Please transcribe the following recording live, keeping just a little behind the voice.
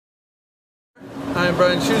I'm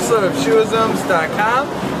Brian Schusler of shu-izmz.com,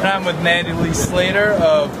 and I'm with Natalie Slater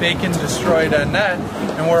of BaconDestroy.net,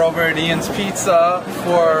 and we're over at Ian's Pizza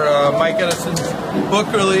for Mike Edison's book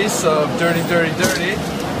release of Dirty, Dirty, Dirty.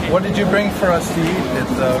 What did you bring for us to eat at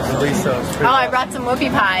the release of? I brought some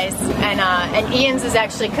whoopie pies, and Ian's is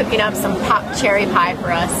actually cooking up some pop cherry pie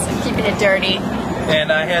for us, keeping it dirty.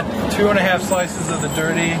 And I had 2.5 slices of the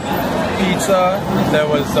dirty pizza that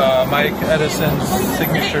was Mike Edison's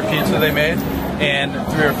signature pizza they made, and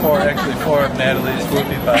 3 or 4, actually 4 of Natalie's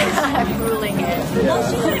whoopie pies. I'm ruling it. Yeah.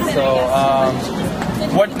 So,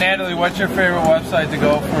 Natalie, what's your favorite website to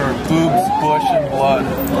go for boobs, bush, and blood?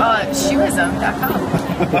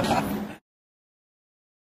 shu-izmz.com.